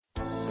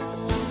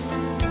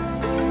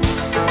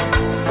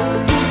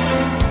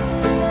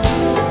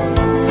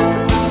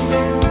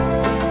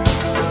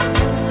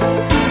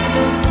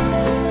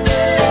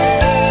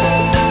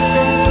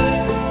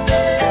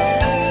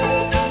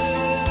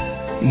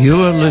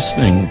You are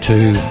listening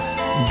to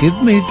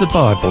Give Me the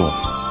Bible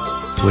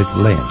with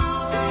Len.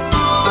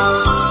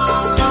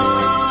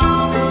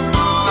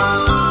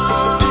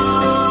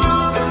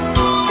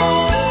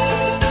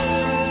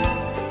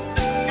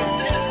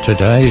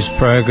 Today's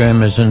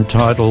program is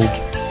entitled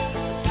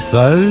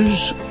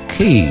Those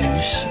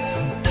Keys.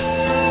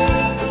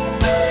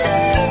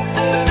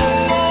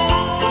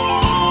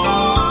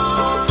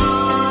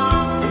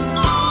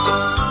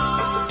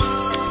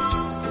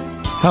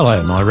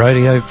 Hello, my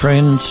radio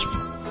friends.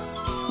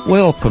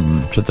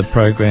 Welcome to the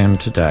program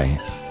today.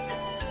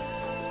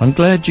 I'm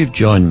glad you've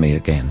joined me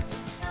again.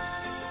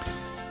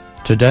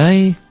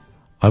 Today,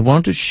 I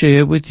want to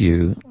share with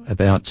you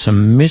about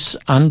some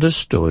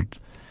misunderstood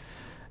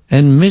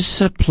and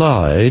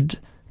misapplied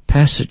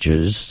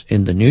passages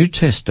in the New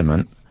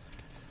Testament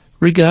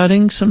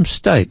regarding some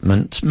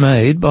statements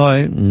made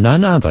by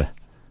none other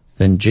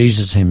than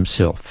Jesus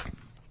himself.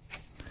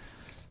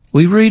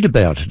 We read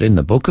about it in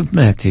the book of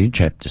Matthew,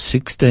 chapter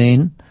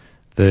 16,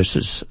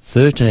 verses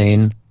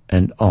 13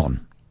 and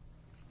on.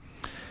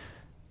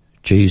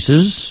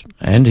 Jesus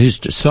and his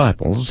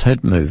disciples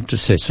had moved to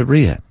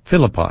Caesarea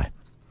Philippi,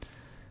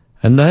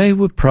 and they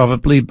were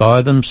probably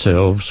by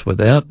themselves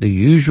without the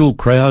usual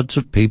crowds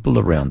of people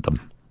around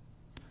them.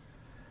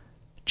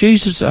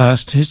 Jesus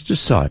asked his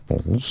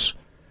disciples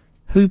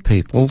who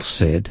people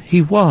said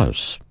he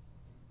was.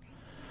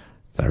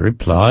 They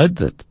replied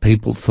that the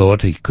people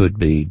thought he could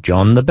be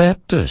John the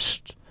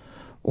Baptist,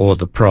 or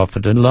the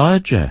prophet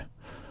Elijah,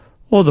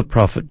 or the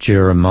prophet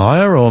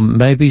Jeremiah, or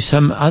maybe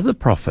some other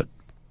prophet.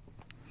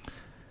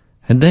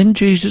 And then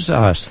Jesus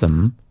asked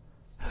them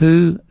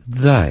who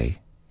they,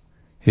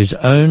 his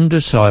own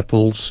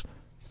disciples,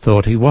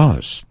 thought he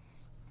was.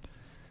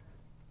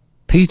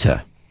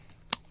 Peter,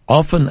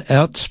 often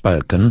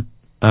outspoken,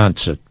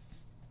 answered.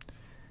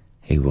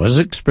 He was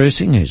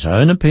expressing his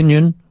own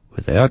opinion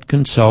without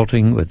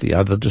consulting with the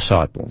other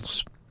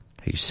disciples.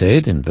 He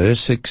said in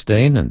verse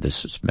 16, and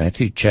this is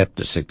Matthew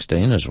chapter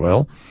 16 as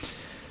well,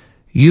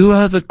 "You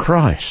are the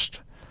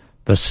Christ,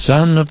 the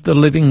Son of the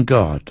living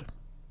God."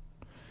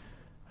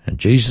 And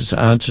Jesus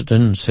answered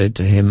and said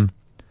to him,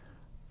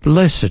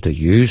 "Blessed are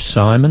you,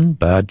 Simon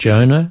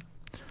Bar-Jonah,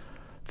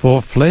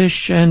 for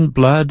flesh and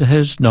blood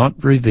has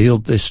not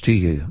revealed this to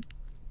you,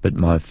 but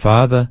my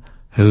Father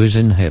who is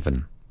in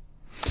heaven.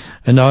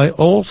 And I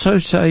also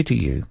say to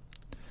you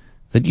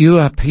that you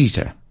are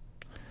Peter,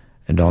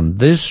 and on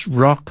this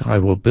rock I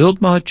will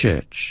build my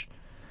church,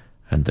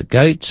 and the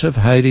gates of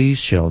Hades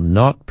shall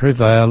not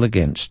prevail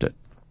against it.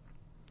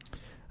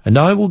 And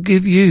I will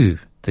give you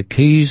the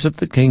keys of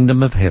the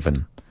kingdom of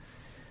heaven,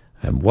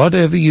 and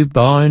whatever you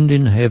bind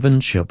in heaven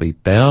shall be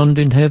bound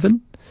in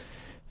heaven,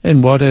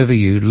 and whatever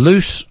you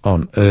loose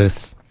on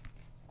earth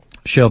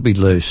shall be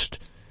loosed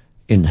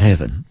in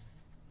heaven."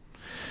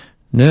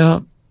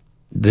 Now,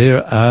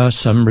 there are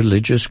some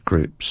religious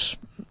groups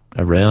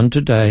around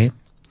today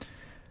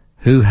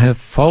who have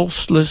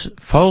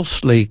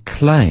falsely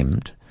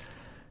claimed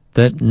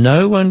that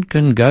no one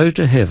can go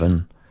to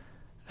heaven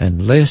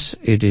unless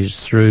it is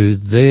through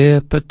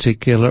their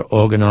particular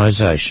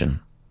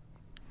organization.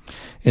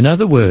 In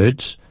other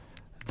words,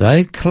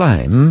 they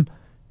claim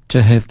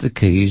to have the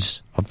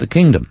keys of the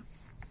kingdom.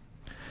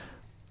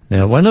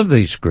 Now, one of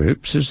these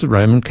groups is the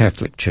Roman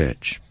Catholic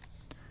Church,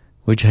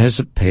 which has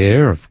a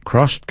pair of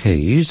crossed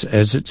keys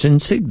as its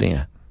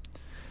insignia,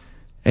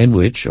 and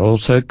which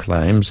also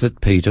claims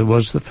that Peter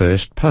was the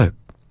first pope,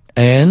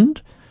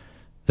 and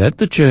that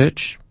the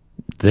church,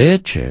 their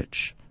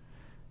church,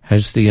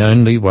 has the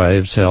only way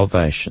of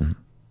salvation.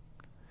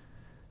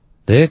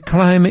 Their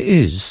claim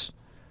is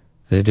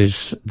that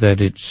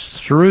it's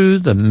through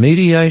the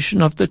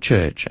mediation of the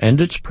church and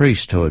its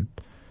priesthood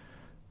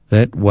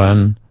that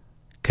one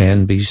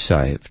can be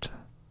saved.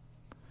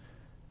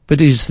 But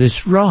is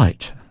this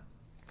right?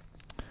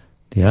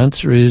 The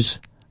answer is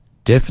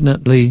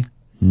definitely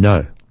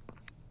no.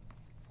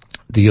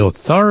 The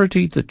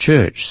authority the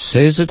church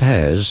says it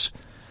has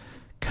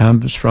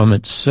comes from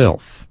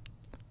itself,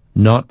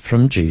 not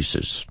from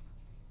Jesus.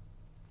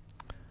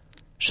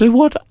 So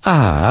what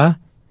are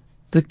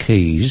the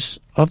keys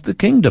of the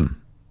kingdom?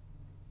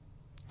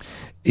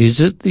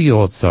 Is it the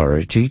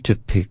authority to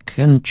pick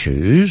and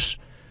choose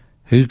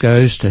who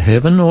goes to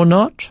heaven or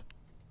not?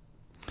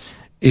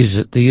 Is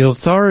it the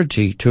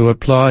authority to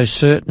apply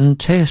certain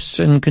tests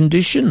and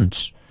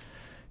conditions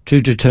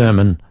to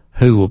determine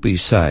who will be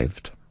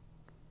saved?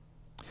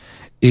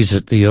 Is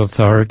it the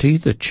authority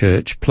the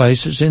church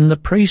places in the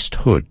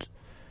priesthood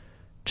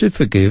to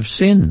forgive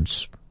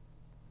sins?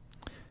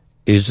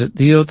 Is it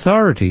the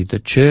authority the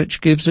church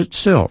gives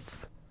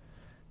itself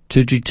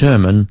to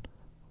determine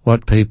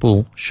what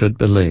people should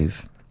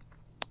believe?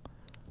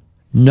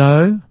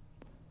 No,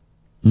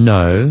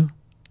 no,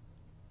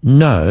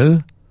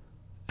 no,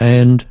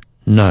 and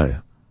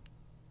no.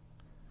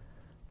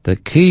 The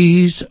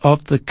keys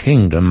of the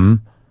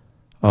kingdom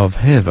of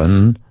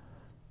heaven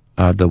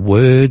are the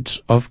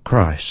words of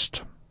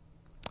Christ.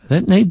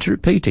 That needs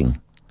repeating.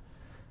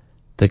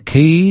 The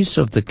keys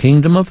of the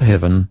kingdom of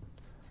heaven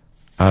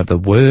are the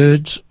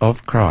words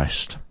of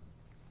Christ.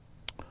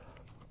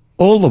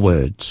 All the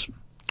words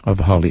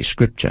of Holy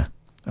Scripture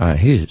are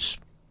his.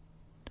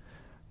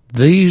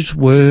 These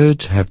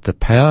words have the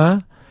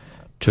power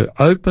to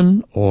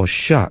open or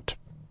shut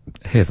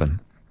heaven.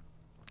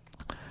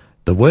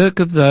 The work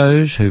of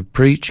those who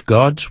preach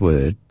God's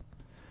word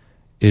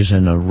is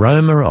an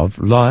aroma of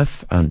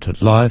life unto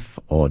life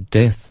or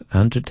death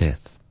unto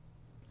death.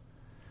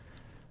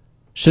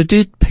 So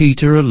did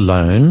Peter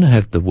alone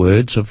have the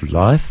words of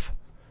life,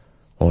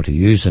 or to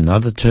use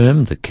another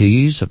term, the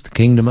keys of the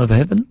kingdom of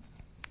heaven?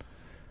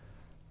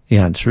 The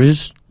answer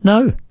is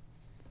no,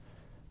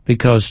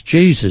 because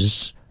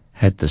Jesus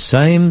had the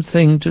same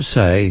thing to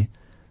say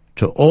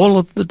to all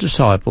of the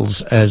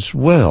disciples as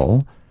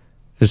well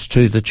as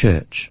to the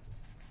church.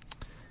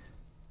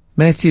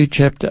 Matthew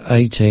chapter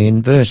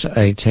 18, verse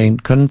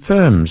 18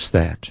 confirms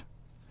that.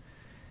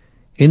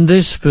 In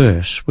this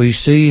verse we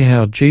see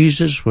how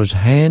Jesus was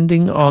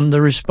handing on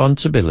the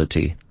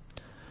responsibility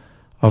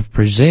of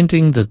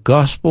presenting the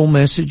gospel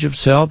message of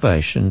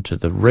salvation to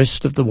the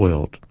rest of the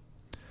world.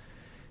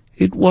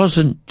 It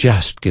wasn't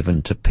just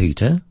given to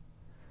Peter,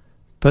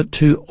 but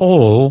to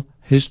all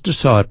his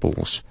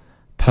disciples,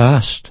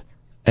 past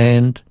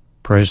and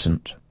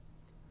present.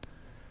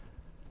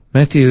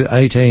 Matthew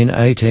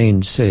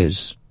 18:18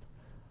 says,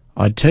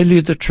 I tell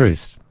you the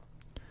truth,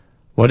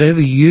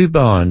 whatever you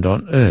bind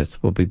on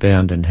earth will be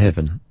bound in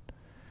heaven,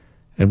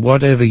 and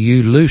whatever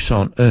you loose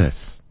on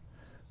earth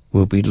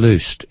will be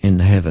loosed in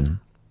heaven.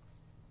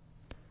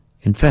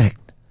 In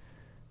fact,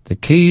 the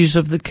keys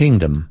of the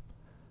kingdom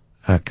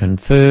are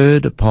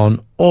conferred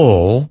upon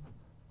all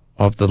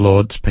of the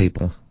Lord's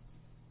people.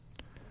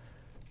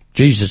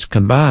 Jesus'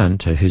 command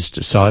to his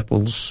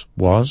disciples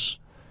was,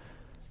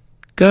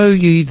 Go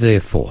ye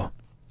therefore,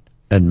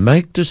 and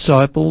make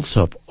disciples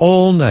of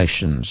all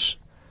nations,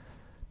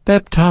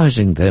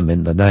 baptizing them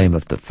in the name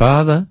of the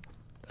Father,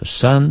 the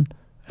Son,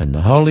 and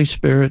the Holy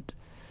Spirit,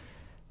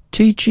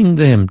 teaching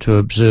them to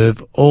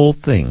observe all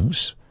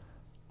things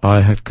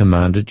I have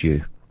commanded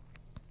you.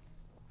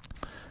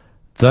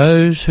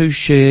 Those who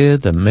share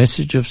the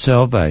message of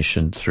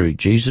salvation through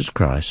Jesus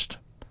Christ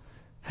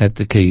have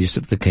the keys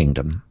of the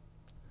kingdom.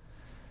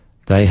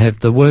 They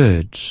have the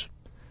words,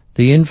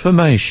 the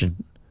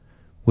information,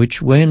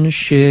 which when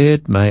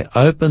shared may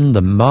open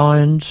the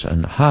minds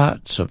and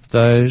hearts of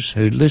those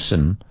who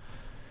listen,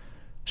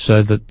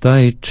 so that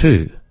they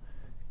too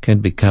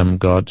can become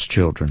God's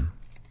children.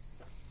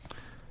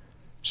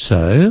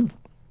 So,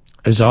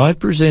 as I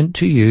present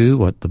to you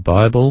what the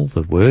Bible,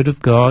 the Word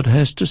of God,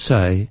 has to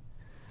say,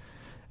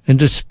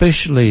 and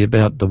especially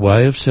about the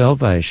way of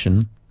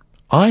salvation,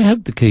 I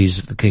have the keys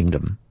of the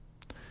kingdom.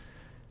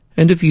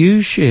 And if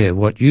you share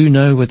what you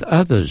know with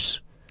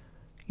others,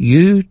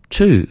 you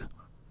too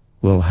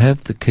will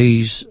have the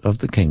keys of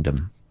the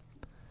kingdom.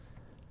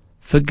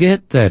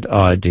 Forget that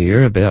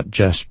idea about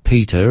just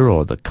Peter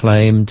or the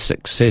claimed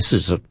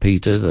successors of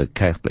Peter, the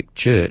Catholic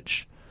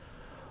Church,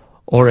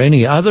 or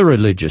any other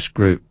religious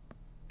group,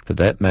 for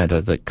that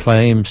matter, that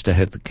claims to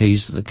have the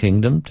keys of the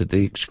kingdom to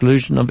the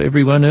exclusion of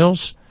everyone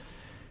else.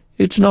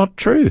 It's not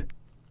true.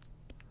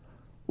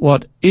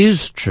 What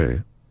is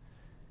true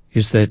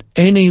is that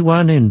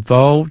anyone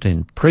involved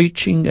in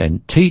preaching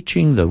and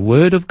teaching the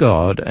Word of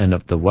God and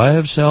of the way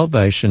of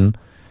salvation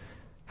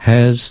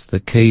has the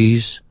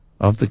keys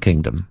of the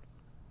kingdom.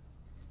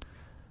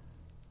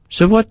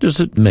 So what does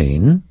it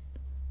mean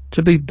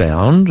to be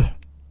bound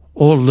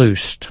or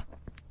loosed?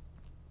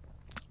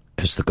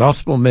 As the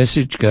gospel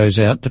message goes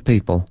out to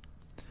people,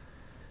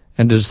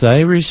 and as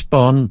they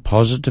respond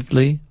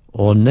positively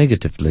or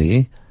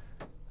negatively,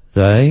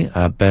 they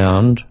are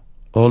bound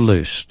or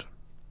loosed.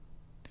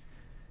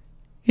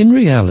 In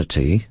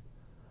reality,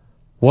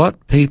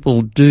 what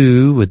people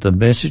do with the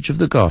message of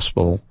the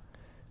gospel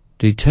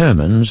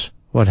determines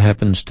what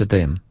happens to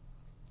them.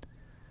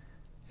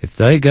 If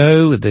they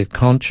go with their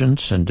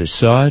conscience and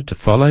decide to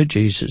follow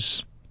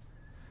Jesus,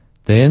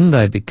 then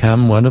they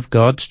become one of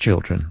God's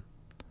children.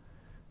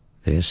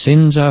 Their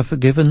sins are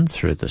forgiven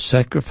through the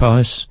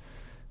sacrifice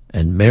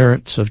and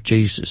merits of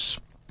Jesus.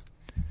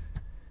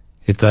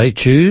 If they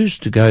choose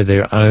to go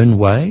their own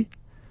way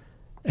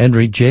and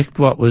reject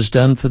what was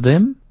done for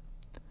them,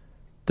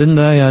 then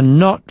they are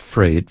not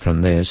freed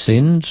from their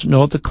sins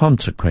nor the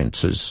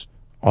consequences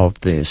of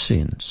their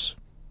sins.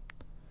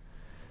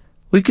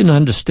 We can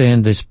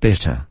understand this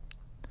better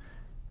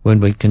when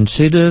we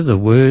consider the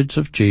words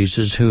of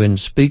Jesus, who in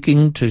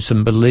speaking to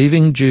some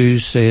believing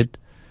Jews said,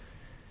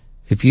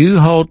 If you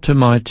hold to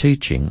my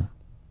teaching,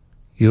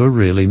 you are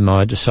really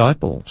my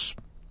disciples.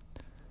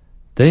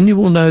 Then you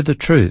will know the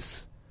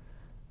truth,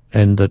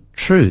 and the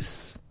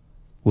truth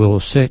will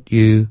set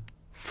you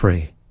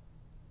free.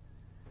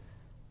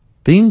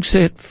 Being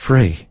set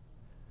free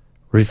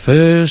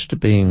refers to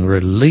being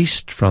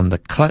released from the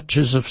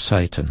clutches of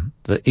Satan,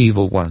 the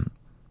evil one.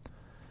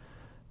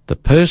 The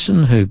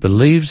person who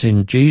believes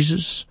in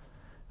Jesus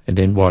and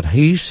in what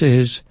he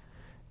says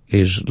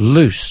is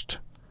loosed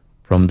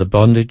from the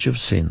bondage of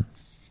sin.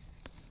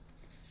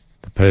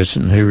 The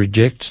person who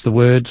rejects the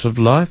words of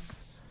life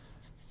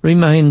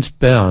remains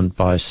bound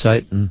by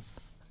Satan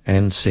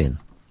and sin.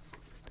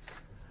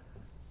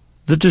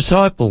 The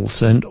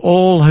disciples and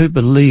all who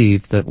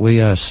believe that we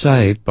are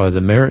saved by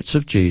the merits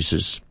of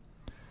Jesus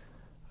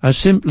are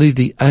simply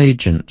the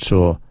agents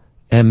or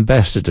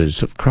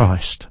ambassadors of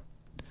Christ.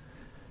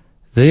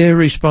 Their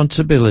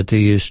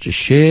responsibility is to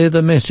share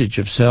the message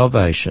of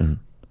salvation,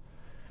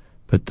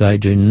 but they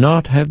do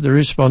not have the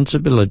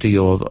responsibility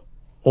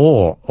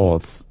or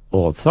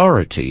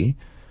authority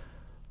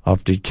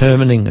of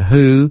determining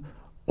who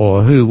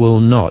or who will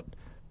not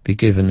be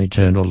given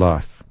eternal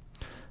life.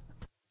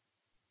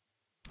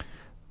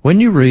 When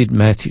you read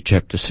Matthew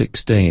chapter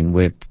 16,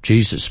 where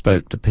Jesus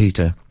spoke to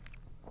Peter,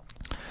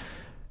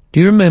 do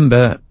you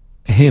remember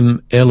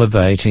him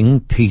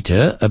elevating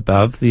Peter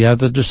above the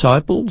other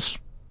disciples?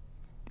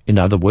 In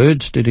other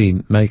words, did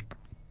he make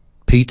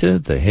Peter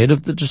the head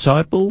of the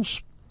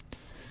disciples?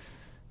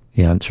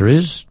 The answer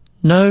is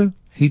no,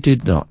 he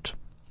did not.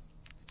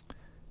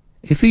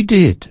 If he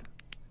did,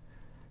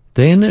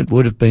 then it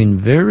would have been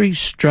very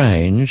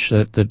strange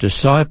that the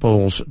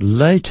disciples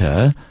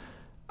later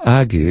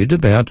argued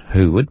about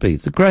who would be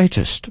the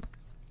greatest.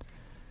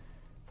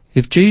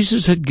 If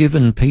Jesus had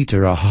given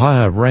Peter a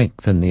higher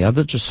rank than the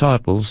other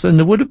disciples, then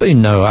there would have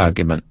been no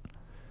argument.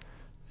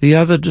 The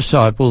other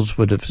disciples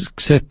would have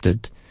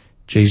accepted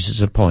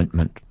Jesus'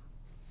 appointment.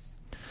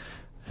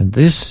 And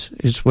this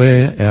is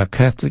where our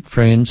Catholic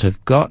friends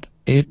have got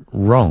it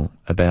wrong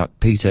about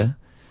Peter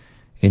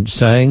in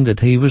saying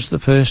that he was the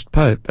first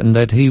pope and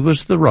that he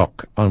was the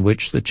rock on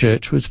which the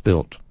church was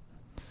built.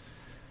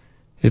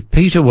 If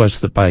Peter was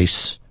the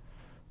base,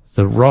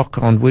 the rock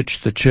on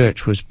which the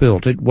church was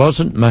built, it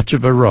wasn't much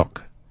of a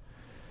rock,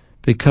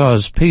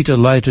 because Peter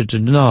later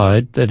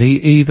denied that he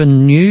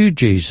even knew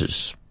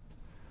Jesus.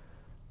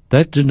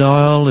 That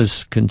denial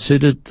is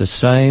considered the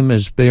same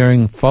as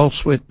bearing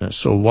false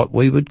witness, or what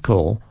we would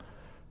call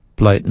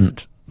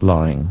blatant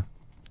lying.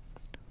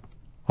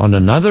 On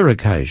another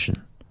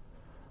occasion,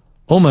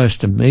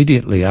 almost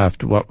immediately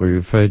after what we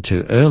referred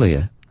to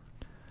earlier,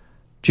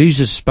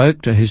 Jesus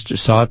spoke to his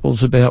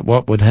disciples about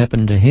what would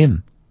happen to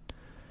him.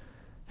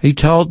 He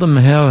told them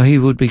how he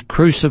would be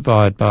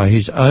crucified by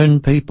his own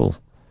people,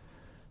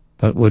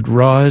 but would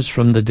rise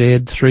from the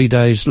dead 3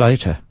 days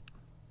later.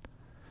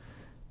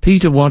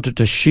 Peter wanted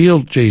to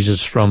shield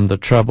Jesus from the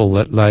trouble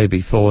that lay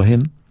before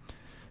him,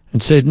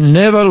 and said,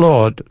 "Never,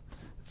 Lord,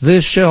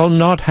 this shall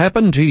not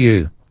happen to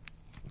you."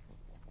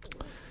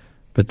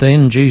 But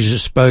then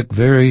Jesus spoke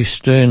very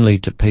sternly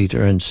to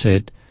Peter and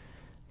said,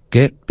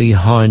 "Get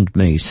behind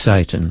me,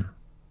 Satan."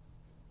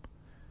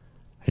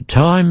 At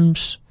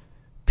times,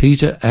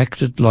 Peter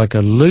acted like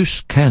a loose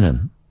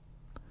cannon.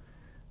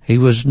 He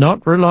was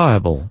not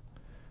reliable,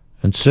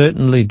 and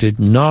certainly did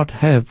not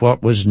have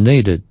what was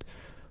needed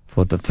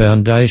for the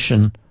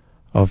foundation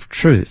of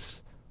truth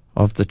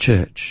of the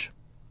church.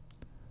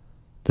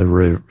 The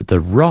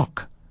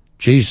rock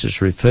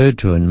Jesus referred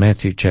to in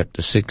Matthew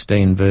chapter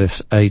 16,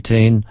 verse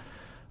 18,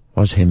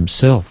 was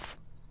himself.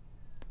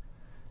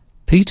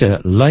 Peter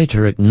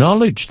later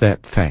acknowledged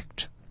that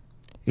fact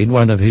in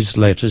one of his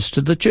letters to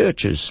the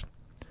churches,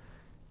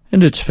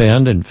 and it's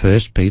found in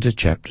 1 Peter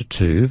chapter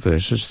 2,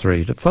 verses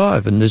 3 to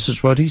 5, and this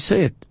is what he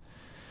said: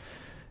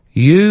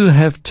 "You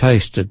have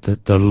tasted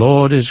that the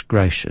Lord is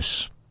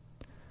gracious,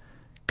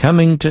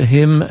 coming to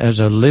him as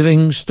a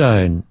living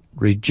stone,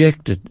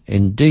 rejected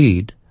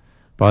indeed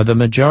by the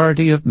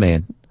majority of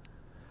men,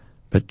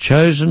 but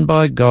chosen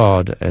by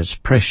God as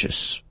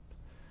precious.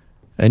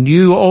 And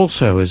you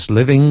also, as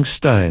living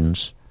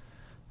stones,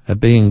 are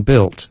being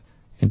built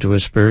into a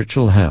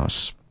spiritual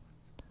house."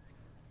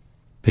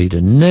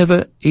 Peter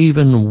never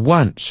even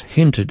once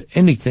hinted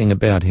anything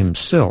about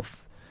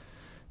himself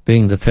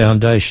being the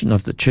foundation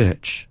of the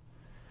church,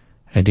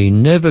 and he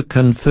never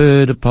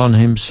conferred upon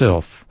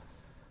himself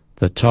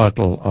the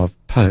title of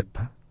Pope.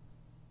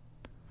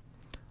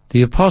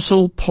 The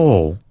Apostle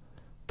Paul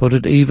put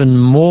it even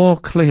more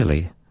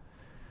clearly,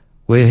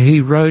 where he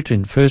wrote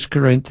in 1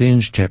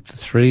 Corinthians chapter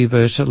 3,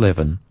 verse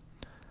 11,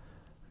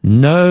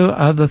 "No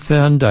other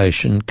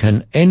foundation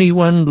can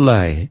anyone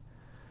lay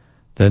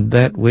than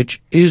that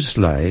which is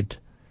laid,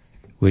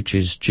 which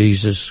is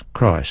Jesus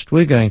Christ."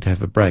 We're going to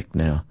have a break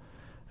now,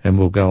 and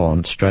we'll go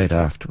on straight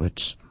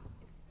afterwards.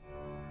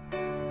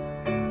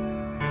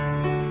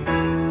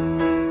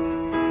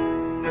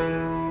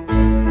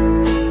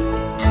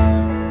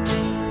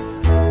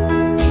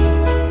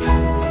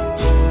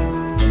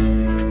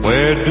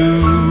 Where do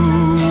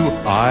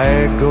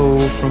I go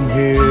from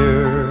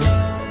here?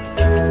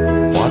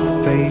 What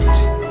fate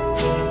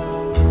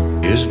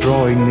is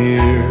drawing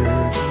near?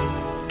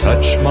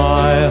 Touch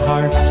my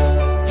heart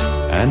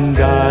and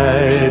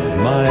guide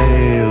my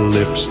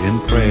lips in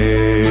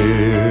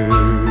prayer.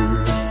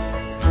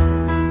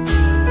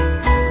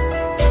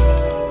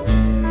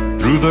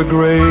 Through the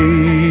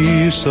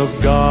grace of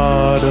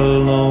God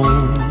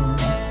alone,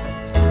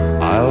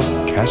 I'll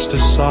cast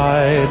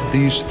aside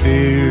these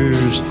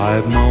fears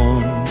I've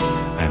known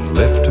and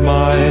lift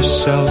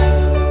myself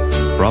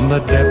from the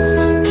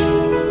depths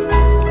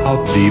of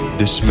deep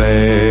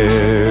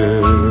despair.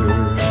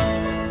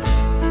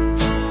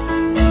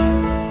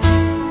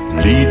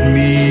 Lead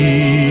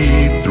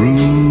me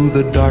through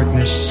the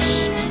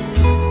darkness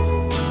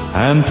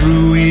and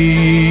through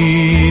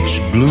each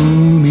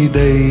gloomy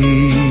day,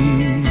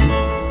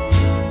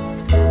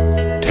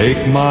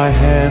 take my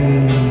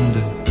hand,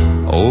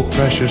 O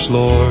precious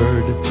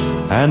Lord,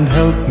 and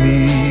help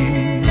me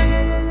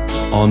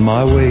on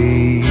my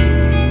way.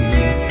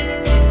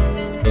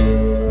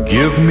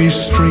 Give me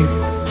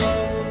strength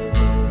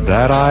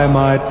that I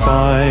might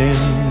find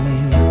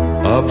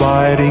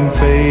abiding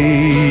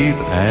faith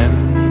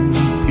and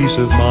peace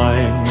of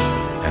mind.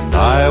 And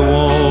I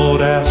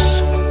won't ask,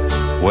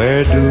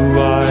 where do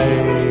I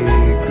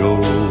go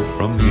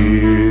from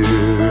here?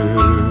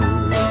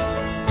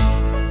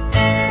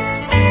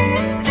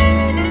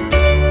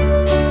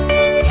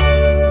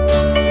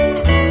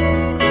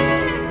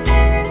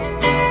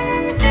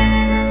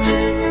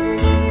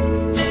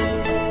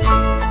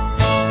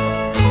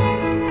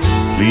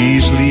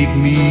 Please lead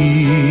me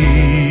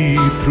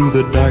through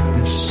the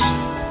darkness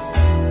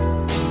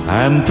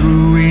and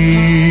through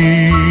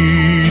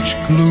each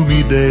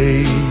gloomy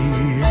day.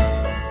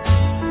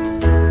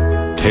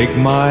 Take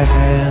my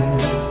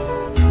hand,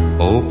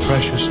 O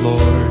precious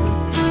Lord,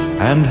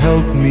 and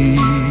help me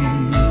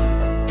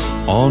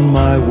on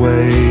my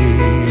way.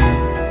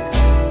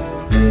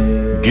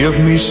 Give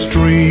me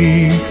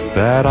strength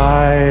that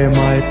I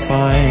might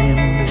find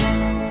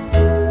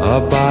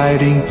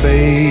abiding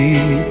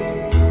faith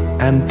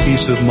and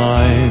peace of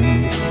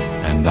mind.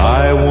 And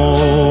I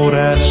won't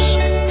ask,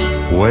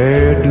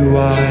 where do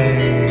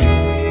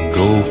I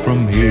go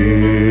from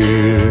here?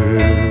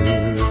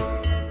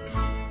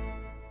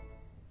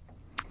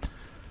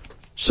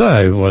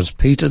 So, was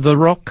Peter the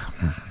rock?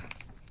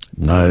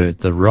 No,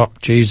 the rock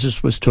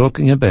Jesus was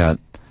talking about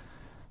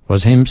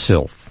was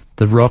himself,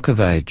 the Rock of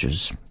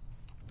Ages.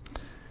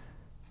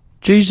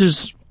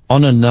 Jesus,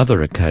 on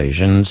another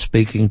occasion,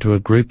 speaking to a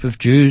group of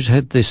Jews,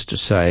 had this to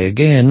say,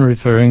 again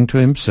referring to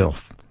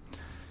himself.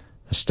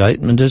 The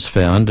statement is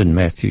found in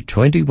Matthew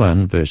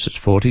 21, verses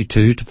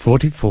 42 to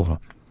 44.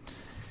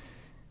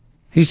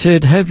 He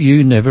said, "Have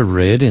you never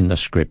read in the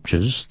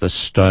Scriptures, the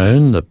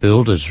stone the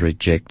builders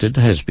rejected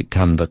has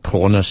become the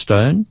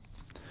cornerstone?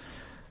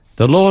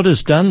 The Lord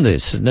has done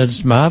this, and it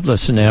is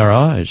marvelous in our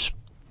eyes.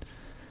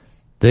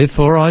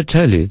 Therefore I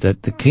tell you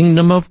that the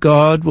kingdom of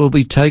God will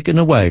be taken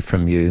away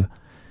from you,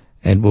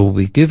 and will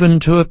be given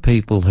to a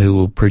people who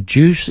will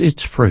produce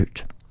its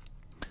fruit.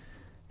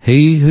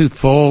 He who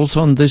falls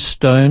on this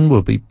stone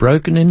will be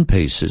broken in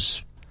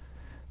pieces,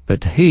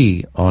 but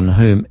he on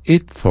whom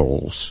it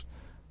falls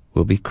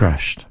will be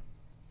crushed."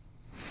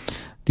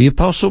 The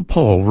Apostle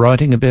Paul,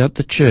 writing about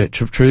the church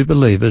of true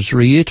believers,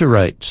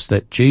 reiterates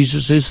that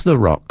Jesus is the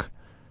rock,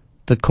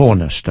 the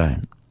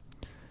cornerstone.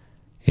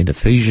 In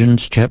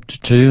Ephesians chapter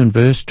 2 and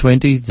verse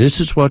 20,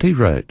 this is what he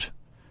wrote: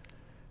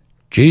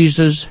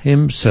 Jesus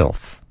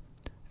himself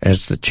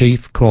as the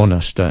chief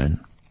cornerstone.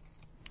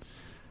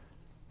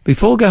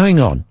 Before going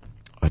on,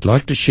 I'd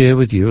like to share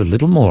with you a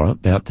little more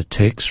about the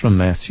texts from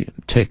Matthew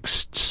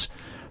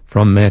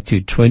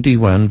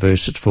 21,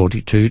 verses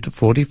 42 to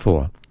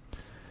 44,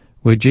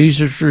 where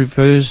Jesus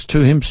refers to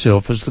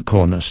himself as the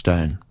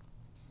cornerstone.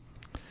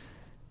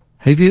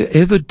 Have you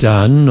ever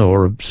done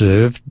or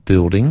observed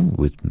building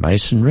with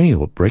masonry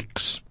or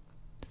bricks?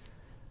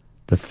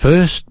 The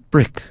first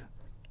brick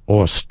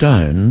or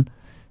stone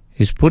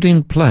is put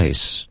in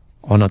place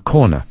on a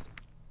corner,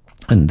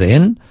 and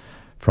then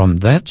from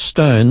that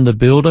stone the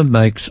builder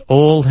makes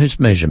all his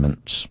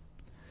measurements.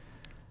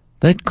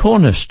 That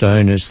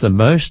cornerstone is the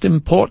most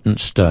important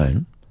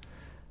stone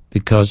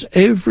because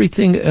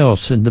everything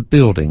else in the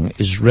building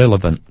is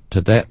relevant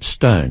to that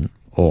stone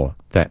or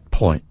that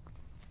point.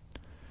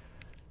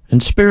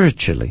 And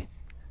spiritually,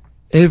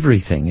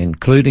 everything,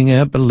 including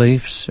our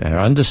beliefs,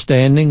 our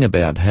understanding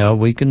about how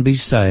we can be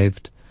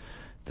saved,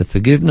 the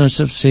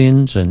forgiveness of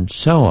sins, and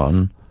so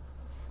on,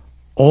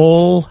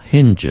 all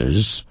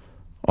hinges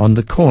on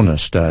the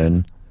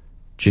cornerstone,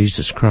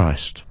 Jesus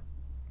Christ.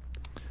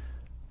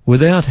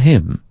 Without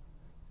him,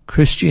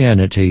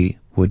 Christianity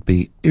would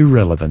be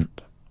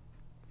irrelevant.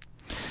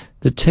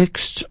 The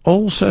texts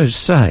also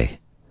say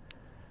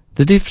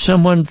that if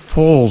someone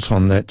falls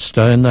on that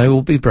stone, they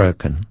will be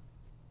broken.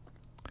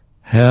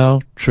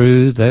 How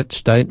true that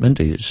statement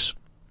is.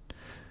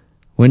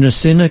 When a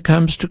sinner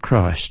comes to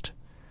Christ,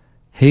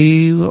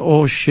 he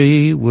or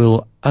she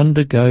will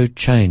undergo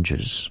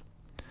changes.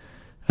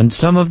 And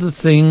some of the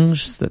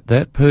things that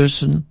that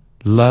person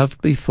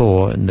loved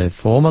before in their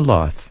former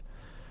life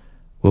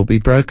will be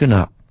broken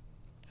up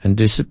and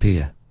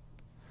disappear.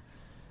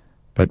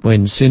 But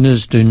when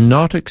sinners do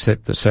not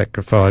accept the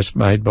sacrifice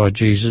made by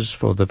Jesus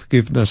for the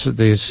forgiveness of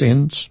their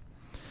sins,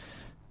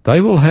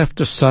 they will have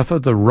to suffer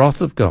the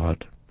wrath of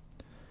God.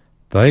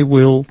 They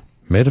will,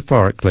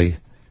 metaphorically,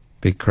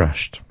 be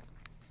crushed.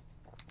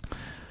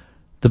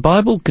 The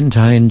Bible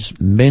contains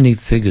many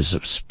figures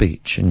of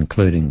speech,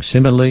 including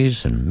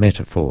similes and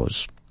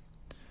metaphors.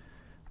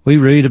 We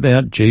read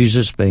about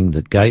Jesus being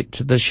the gate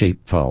to the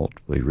sheepfold.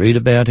 We read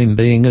about him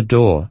being a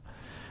door.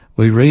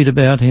 We read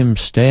about him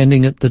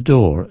standing at the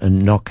door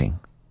and knocking.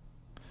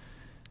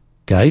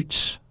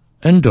 Gates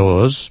and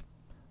doors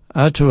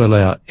are to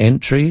allow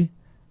entry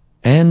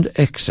and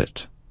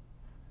exit.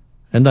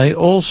 and they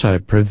also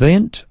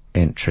prevent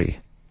entry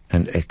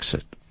and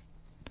exit.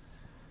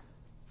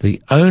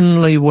 The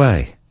only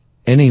way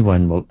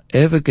anyone will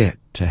ever get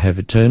to have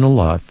eternal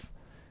life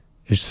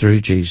is through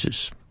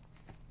Jesus.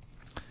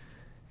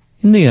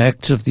 In the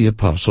Acts of the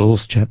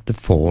Apostles, chapter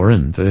 4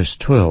 and verse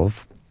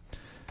 12,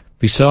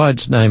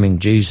 besides naming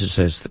Jesus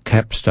as the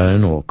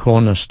capstone or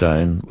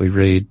cornerstone, we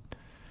read,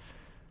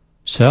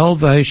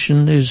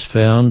 "Salvation is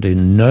found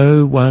in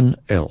no one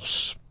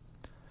else,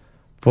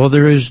 for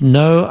there is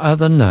no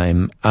other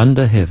name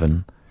under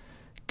heaven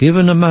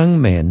given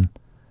among men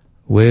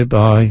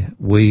whereby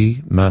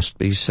we must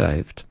be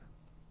saved."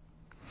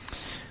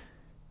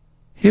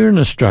 Here in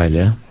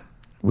Australia,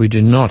 we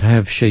do not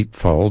have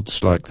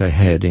sheepfolds like they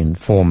had in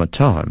former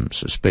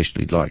times,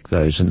 especially like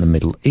those in the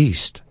Middle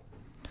East.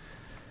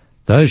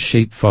 Those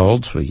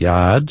sheepfolds were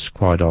yards,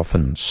 quite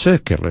often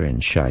circular in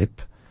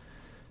shape,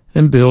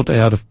 and built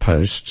out of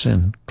posts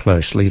and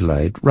closely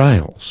laid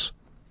rails.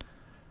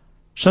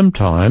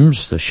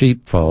 Sometimes the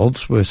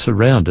sheepfolds were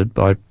surrounded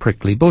by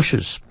prickly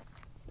bushes.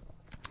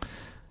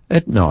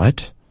 At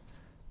night,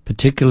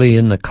 particularly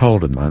in the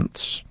colder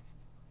months,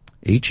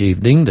 each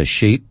evening the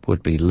sheep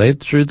would be led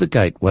through the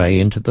gateway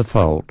into the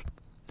fold.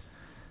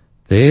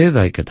 There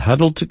they could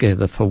huddle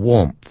together for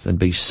warmth and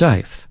be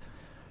safe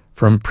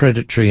from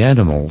predatory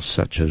animals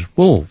such as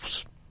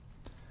wolves.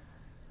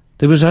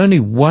 There was only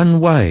one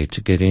way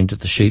to get into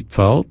the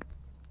sheepfold,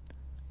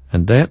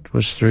 and that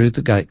was through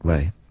the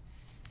gateway.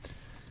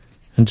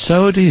 And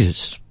so it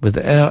is with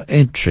our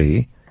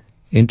entry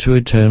into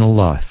eternal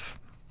life.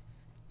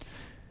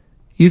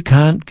 You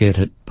can't get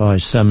it by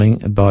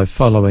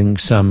following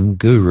some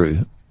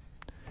guru.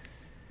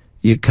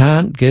 You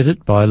can't get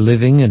it by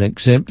living an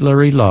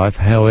exemplary life,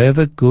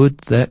 however good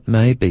that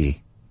may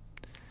be.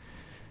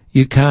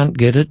 You can't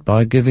get it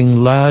by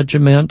giving large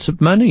amounts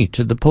of money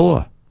to the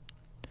poor.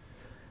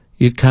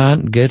 You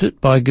can't get it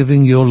by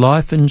giving your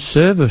life in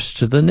service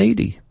to the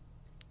needy,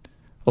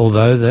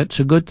 although that's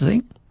a good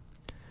thing.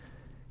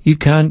 You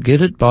can't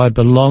get it by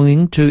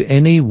belonging to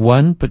any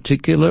one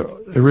particular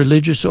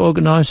religious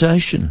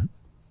organisation.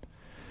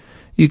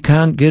 You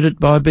can't get it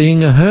by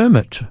being a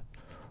hermit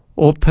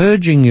or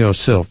purging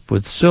yourself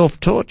with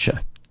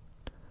self-torture.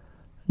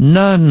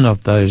 None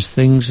of those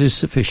things is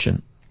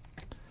sufficient.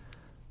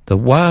 The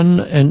one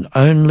and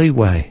only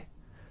way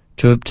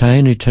to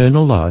obtain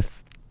eternal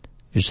life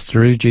is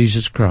through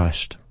Jesus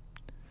Christ.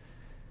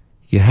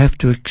 You have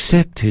to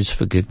accept his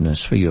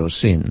forgiveness for your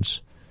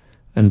sins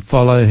and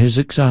follow his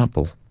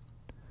example.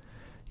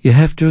 You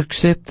have to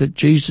accept that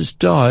Jesus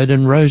died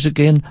and rose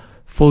again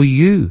for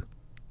you.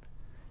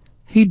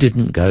 He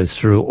didn't go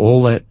through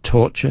all that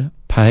torture,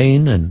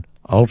 pain, and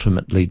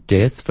ultimately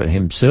death for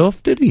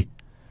himself, did he?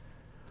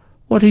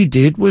 What he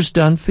did was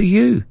done for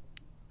you,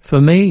 for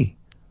me,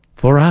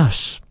 for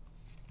us.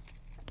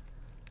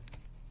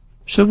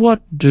 So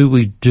what do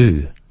we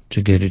do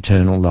to get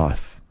eternal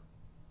life?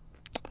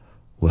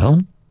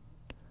 Well,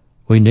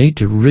 we need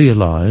to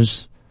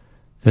realize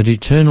that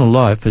eternal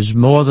life is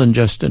more than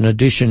just an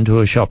addition to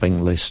a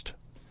shopping list.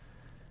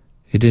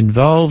 It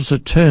involves a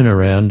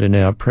turnaround in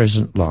our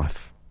present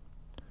life.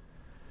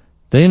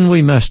 Then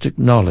we must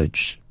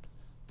acknowledge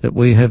that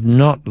we have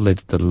not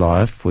lived the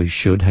life we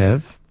should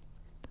have,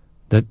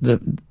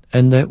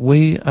 and that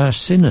we are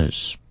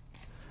sinners.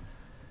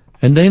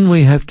 And then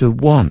we have to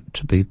want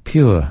to be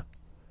pure,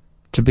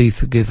 to be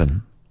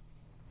forgiven.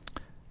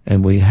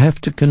 And we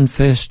have to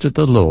confess to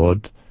the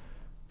Lord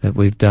that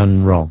we've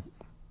done wrong.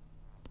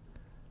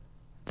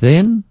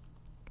 Then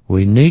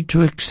we need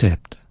to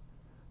accept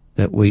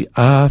that we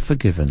are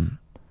forgiven,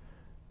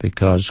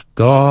 because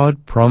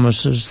God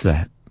promises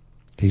that.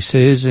 He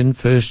says in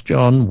 1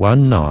 John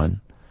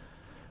 1:9,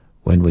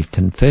 when we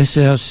confess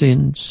our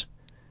sins,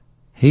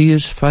 he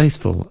is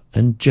faithful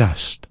and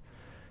just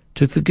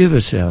to forgive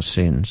us our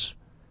sins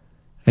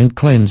and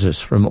cleanse us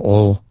from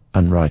all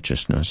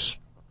unrighteousness.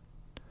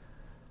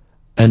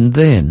 And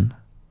then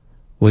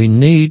we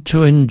need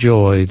to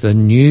enjoy the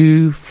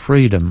new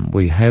freedom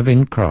we have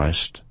in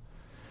Christ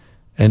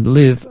and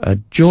live a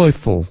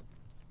joyful,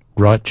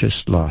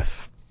 righteous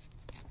life.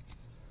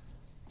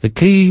 The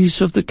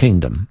keys of the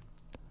kingdom,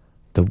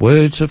 the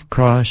words of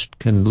Christ,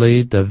 can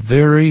lead the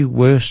very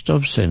worst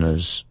of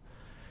sinners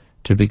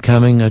to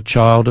becoming a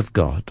child of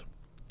God.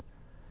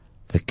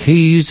 The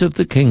keys of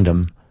the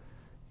kingdom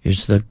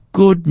is the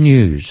good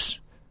news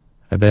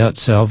about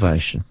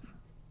salvation.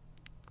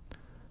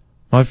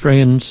 My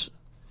friends,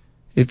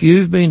 if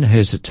you've been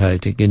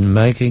hesitating in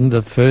making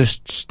the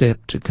first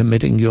step to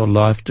committing your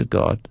life to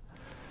God,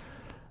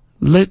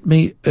 let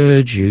me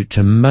urge you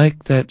to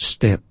make that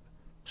step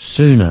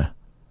sooner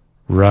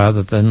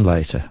rather than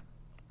later.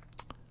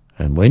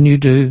 And when you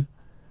do,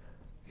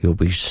 you'll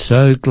be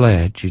so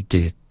glad you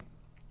did.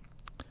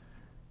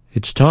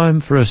 It's time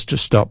for us to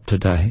stop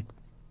today.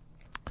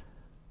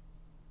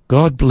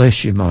 God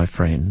bless you, my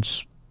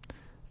friends,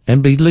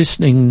 and be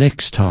listening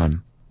next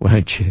time,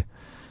 won't you?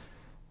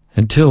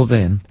 Until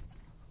then,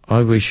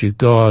 I wish you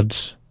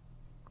God's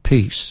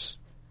peace,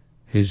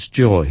 his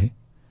joy,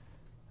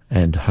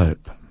 and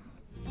hope.